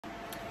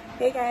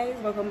Hey guys,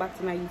 welcome back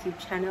to my YouTube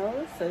channel.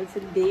 So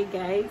today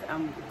guys,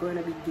 I'm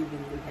gonna be giving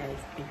you guys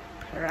a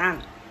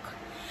prank.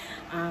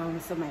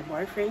 So my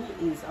boyfriend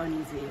is on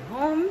his way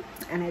home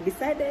and I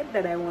decided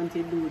that I want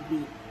to do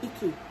the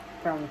hickey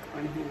prank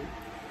on him.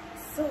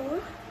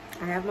 So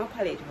I have my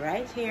palette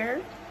right here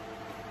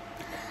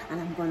and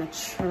I'm gonna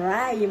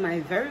try my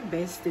very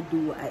best to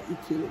do a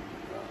hickey look.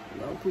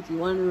 I'll put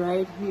one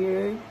right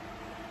here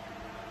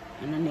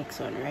and the next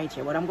one right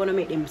here, but I'm gonna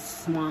make them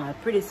small,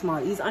 pretty small.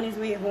 He's on his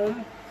way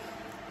home,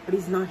 but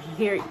he's not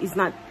here. He's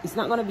not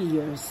gonna be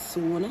here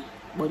soon,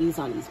 but he's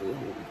on his way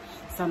home.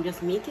 So I'm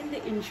just making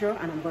the intro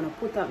and I'm gonna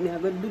put up me.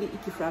 I'm gonna do the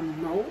hickey from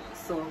now.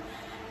 So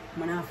I'm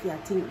gonna have to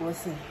think about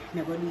say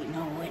I'm gonna do it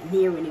now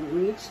near when it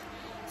reach.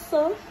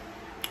 So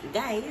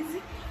guys,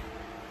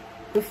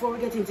 before we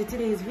get into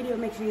today's video,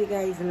 make sure you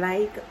guys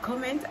like,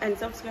 comment and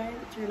subscribe,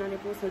 turn on the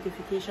post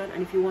notification,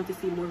 and if you want to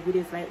see more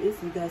videos like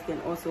this, you guys can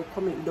also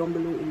comment down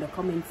below in the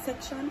comment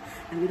section.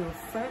 And without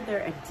further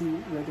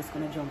ado, we're just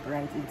gonna jump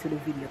right into the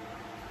video.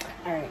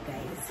 Alright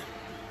guys,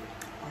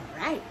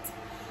 alright,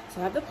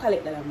 so I have the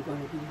palette that I'm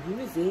going to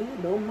be using.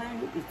 Don't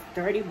mind it's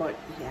dirty, but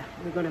yeah,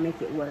 we're gonna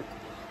make it work.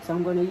 So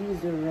I'm gonna use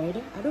the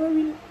red. I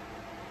don't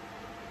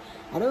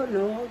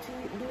know how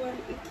to do an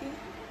hickey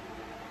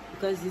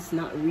because it's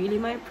not really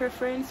my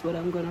preference, but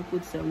I'm gonna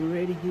put some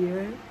red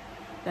here,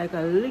 like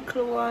a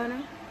little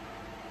one,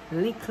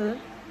 little.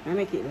 I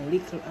make it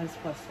little as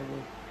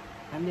possible,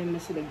 and then I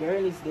see the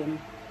girls them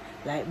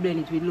like blend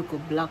it with look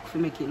of black to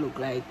make it look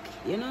like,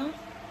 you know,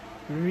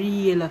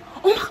 real.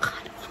 Oh my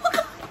god, oh my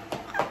god.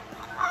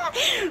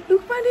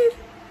 Look at it.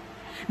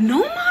 No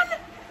man,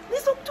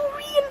 this look too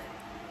real.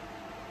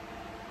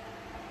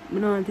 I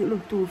don't want it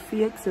look too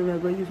fake, so we're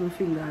gonna use my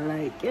finger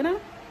like, you know,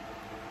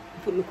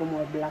 put look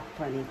more black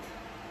on it.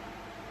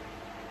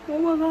 Oh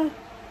my god,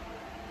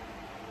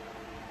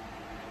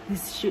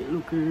 this shit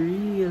look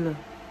real,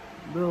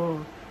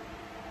 bro.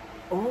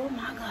 Oh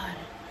my god,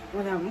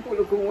 well, I'm gonna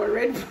look more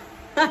red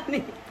on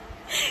it.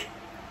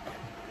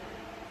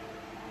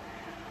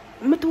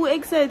 I'm too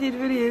excited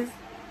for this.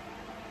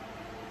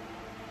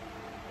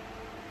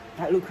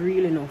 That look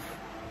real enough.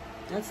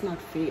 That's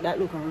not fake. That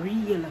look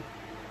real.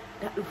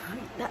 That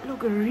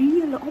look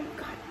real. Oh my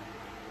god.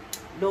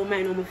 Don't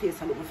mind how my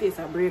face. I look my face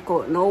I break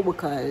out now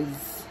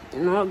because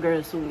you know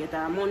girls soon get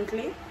a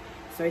monthly,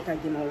 so it will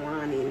give me a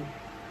warning.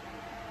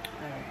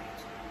 Alright.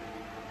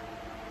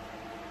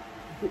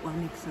 Put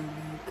one next one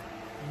like.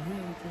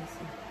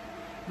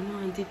 I don't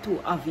want it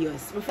too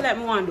obvious. I feel like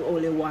I want to do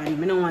only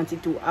one. I don't want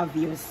it too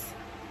obvious.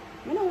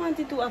 I don't want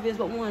it too obvious,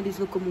 but I want this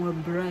look more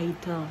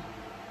brighter.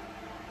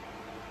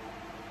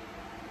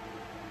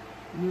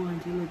 I want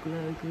it to look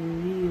like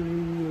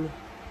real.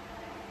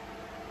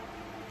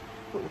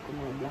 Put look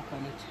more black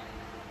on it.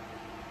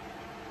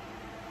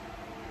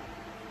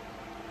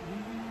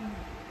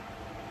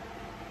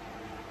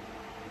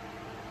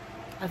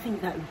 I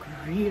think that look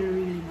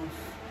really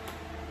enough.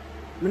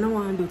 I don't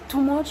want to do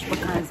too much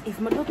because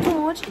if I do too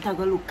much, it's going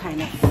to look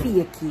kind of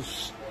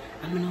fakeish.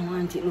 And I don't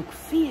want it to look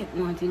fake, I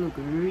want it to look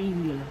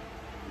real.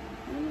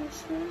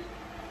 Understand?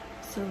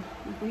 So,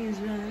 please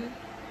run.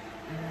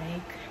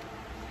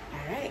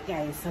 Alright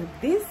guys, so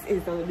this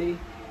is how the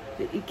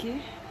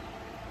hickey.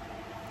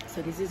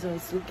 So this is how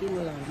it's looking.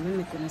 Well, I'm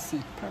not gonna see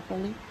it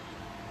properly.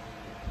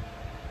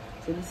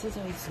 So this is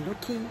how it's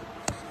looking.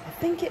 I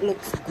think it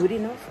looks good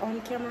enough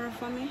on camera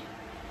for me.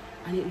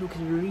 And it looks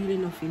real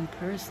enough in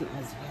person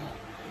as well.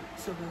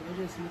 So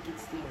we'll just make it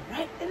stay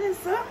right in the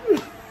sun.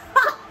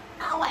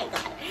 Oh my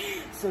god.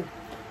 So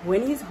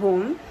when he's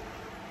home,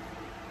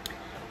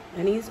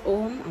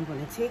 I'm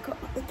gonna take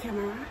up the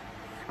camera.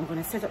 I'm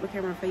gonna set up the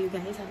camera for you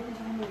guys. I don't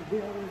even know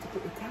where I want to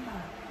put the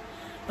camera,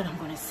 but I'm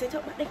gonna set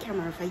up the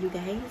camera for you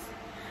guys,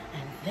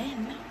 and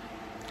then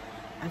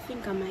I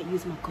think I might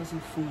use my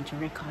cousin's phone to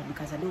record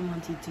because I don't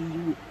want it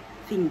to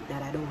think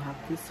that I don't have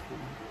this phone.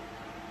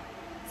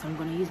 So I'm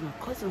gonna use my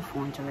cousin's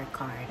phone to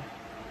record,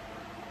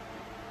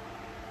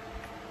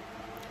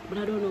 but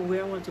I don't know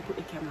where I want to put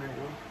the camera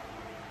though.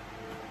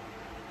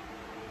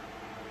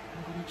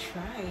 I'm gonna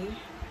try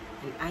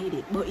and hide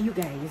it, but you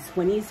guys,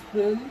 when he's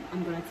home,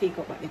 I'm gonna take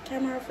up the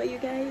camera for you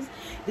guys.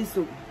 This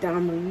look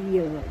damn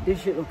real.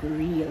 This should look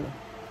real.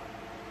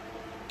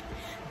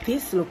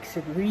 This looks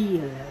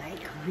real,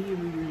 like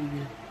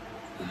real.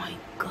 Oh my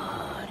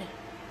god.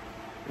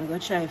 I'm gonna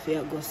try if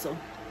I go so.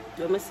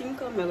 When I see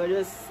come, I'm gonna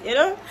just, you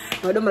know,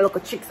 I'm gonna look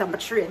at tricks on my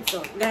trade.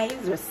 So guys,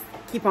 just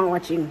keep on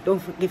watching. Don't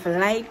forget to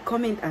like,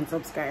 comment and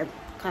subscribe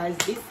because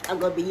this is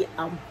gonna be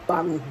a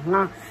bang.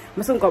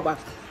 I'm soon come back.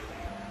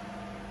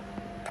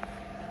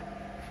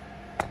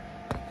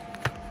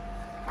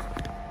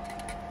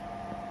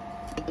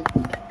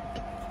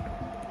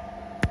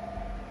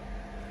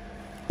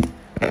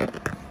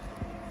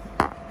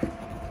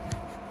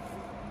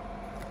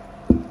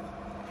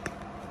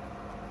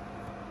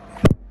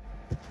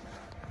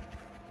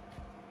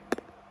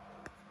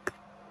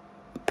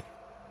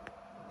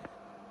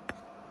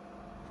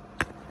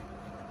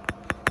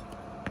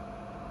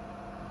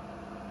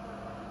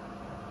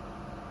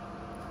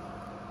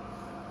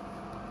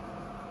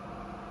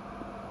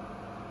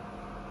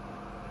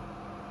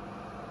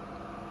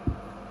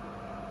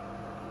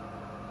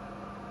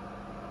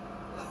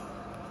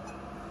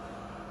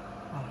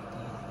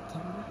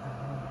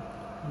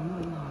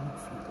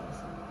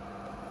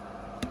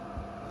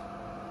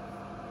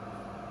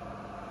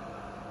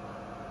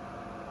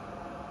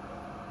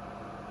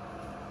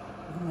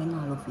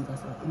 fit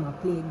as well. Him a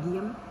play a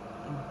game.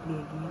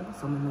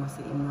 So I know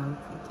say him not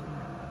fit in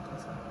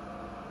as well.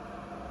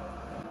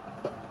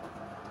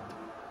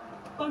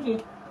 Come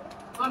here.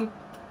 Come.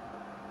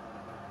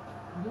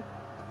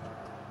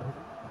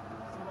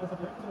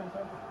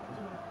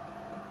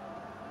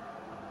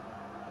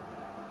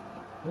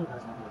 You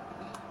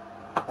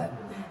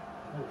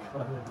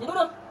do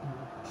that.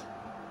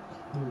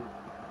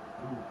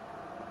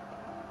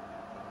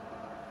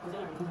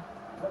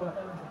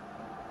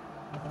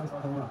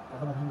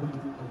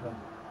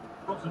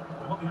 Robson,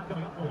 what we have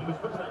coming up for you is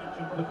first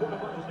action for the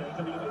quarter-final stage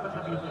of the UEFA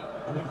Champions League.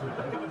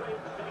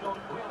 Taking on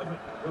Real Madrid.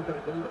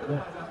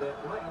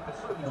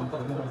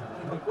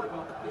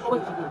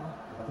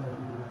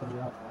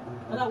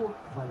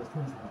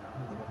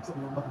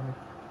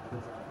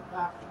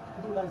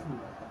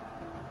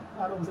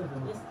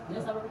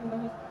 Yes, I'm working.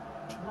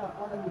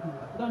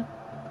 Done.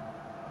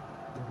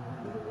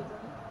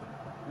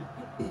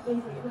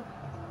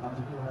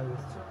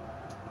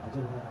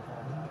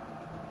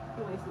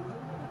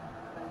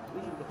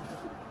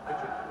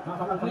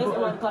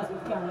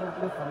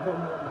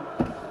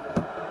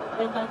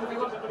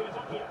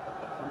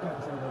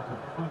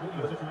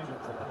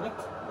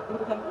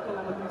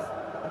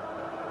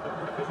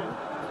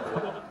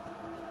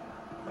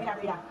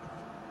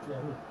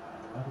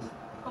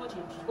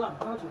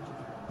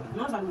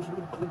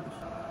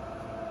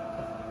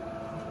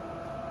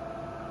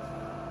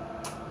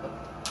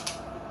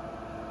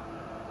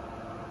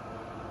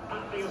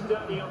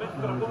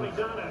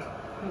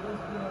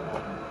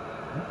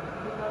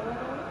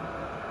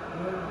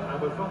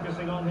 And we're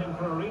focusing on him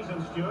for a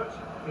reason, Stuart.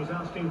 He's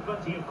asking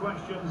plenty of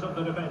questions of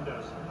the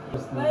defenders.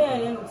 And so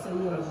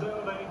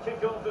they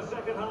kick off the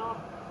second half.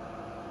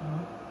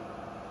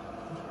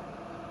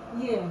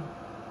 Yeah.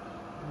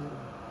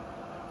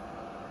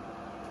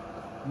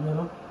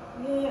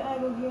 Yeah, I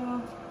will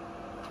go.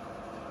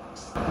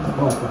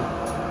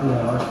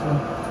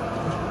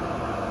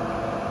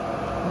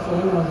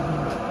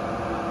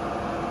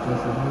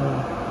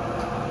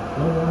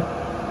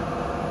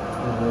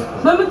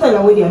 Let me tell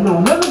you with you now.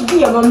 Let me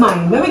give you my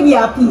mind. Let me give you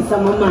a piece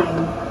of my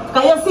mind.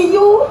 Can you see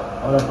you?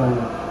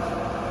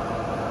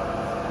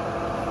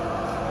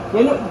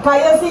 You know, can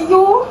you see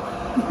you?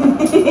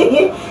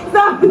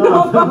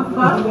 No,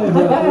 Papa.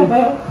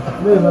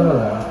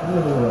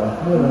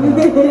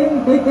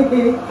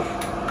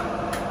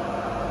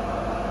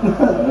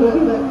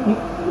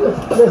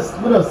 Yes,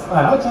 what else?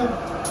 I'll check.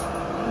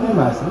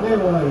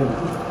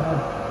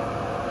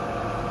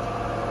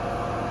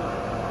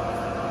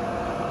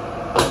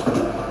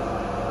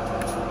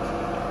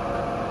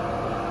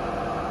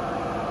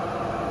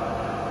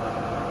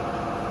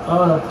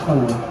 Oh, that's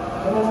funny.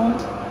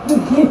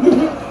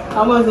 I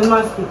was a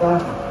mosquito.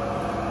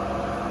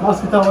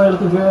 Mosquito oil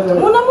to do it.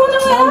 Muna.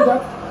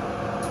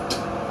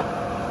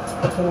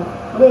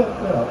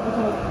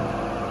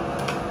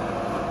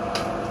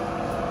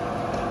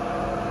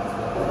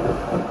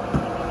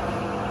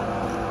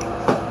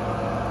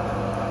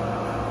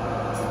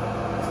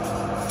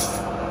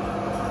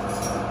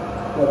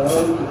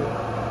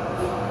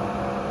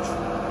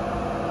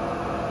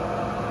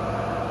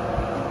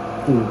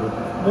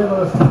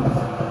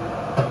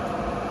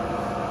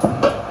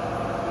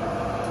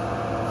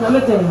 Let me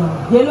tell you,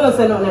 you know it's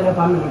not like a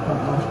family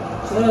problem.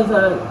 You know it's a...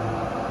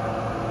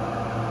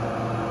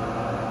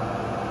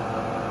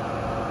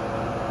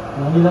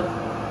 Manila?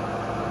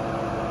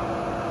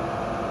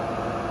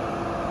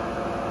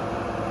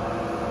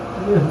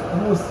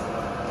 Almost...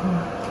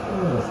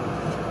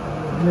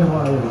 In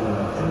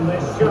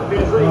this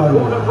Champions League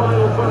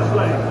quarter-final first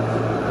leg.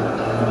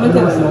 Let me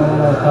tell you,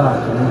 Papa?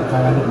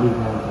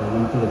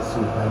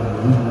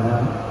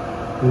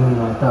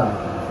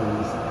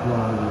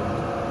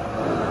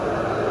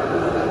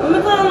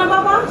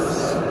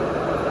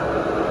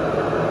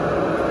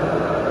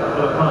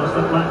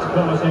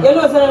 You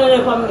know it's not like a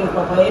family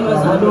Papa. You know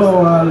it's not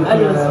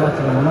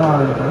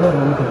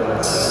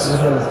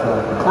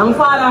young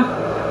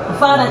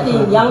father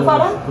thing, young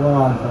father?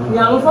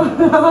 Young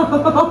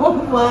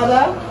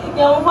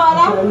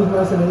father?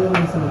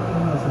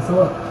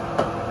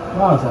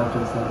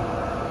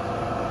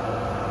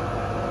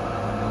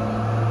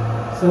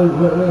 So,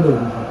 where are you?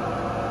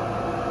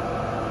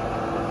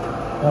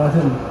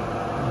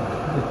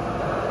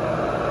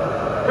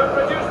 Could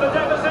reduce the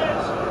deficit.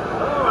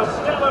 Oh, a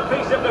stellar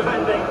piece of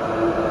defending.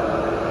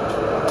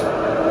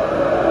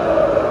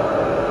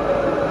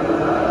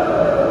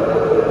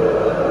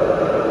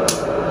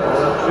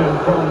 Action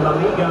from La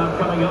Liga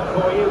coming up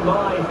for you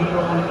live here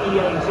on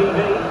EA TV.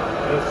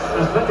 It's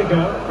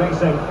Atletico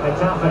facing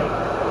Getafe.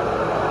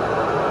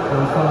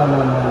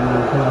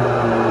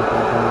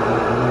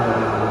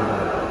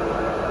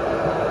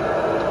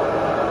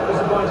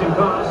 Disappointing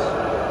pass.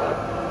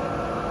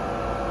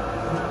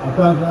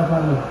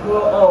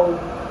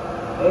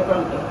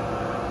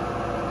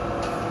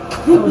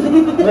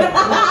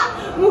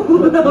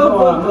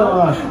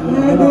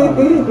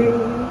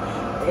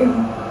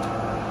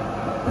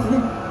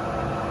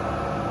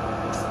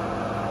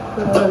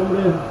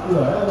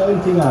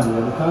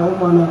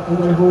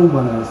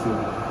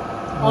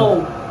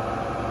 Oh,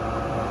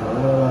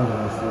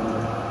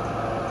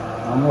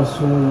 I must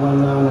soon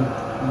one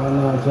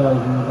charge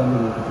me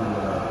coming to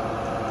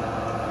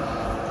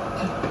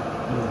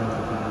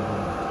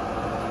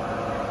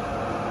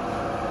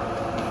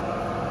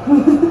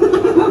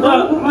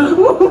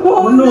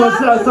no,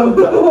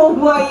 something. Oh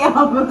boy, you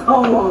have to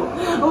come on.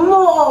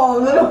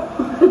 Mom,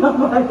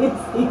 nobody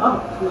see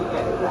up here.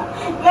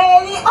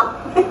 Lady,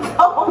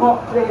 come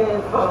up there.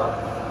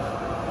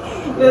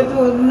 You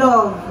do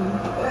love.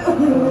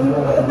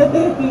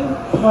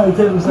 Why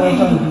tell me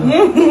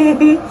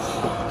something?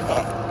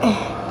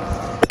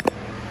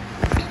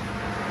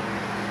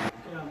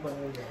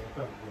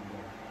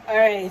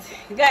 Alright,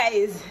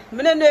 guys, I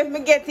don't know if I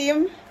get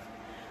him,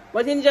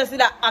 but he just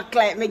did act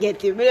like me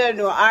get him. I don't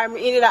know, or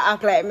he did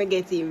act like me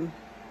get him.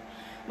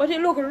 But he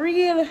look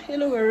real,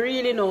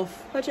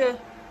 enough. Watch it.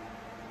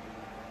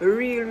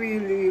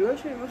 Real.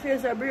 Watch it, my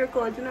face a break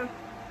out, you know.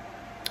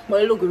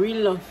 But he look real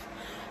enough.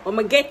 When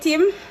I get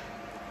him,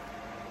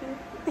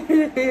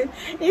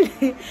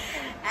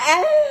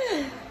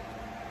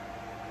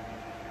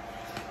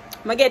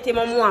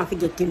 I want to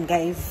get him,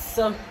 guys.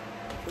 So,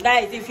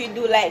 guys, if you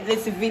do like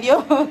this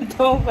video,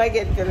 don't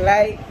forget to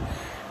like,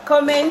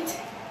 comment,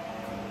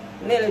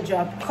 little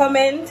drop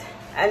comment,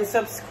 and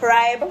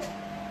subscribe.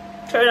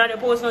 Turn on the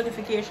post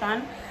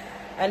notification,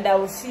 and I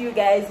will see you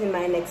guys in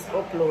my next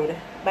upload.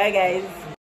 Bye, guys.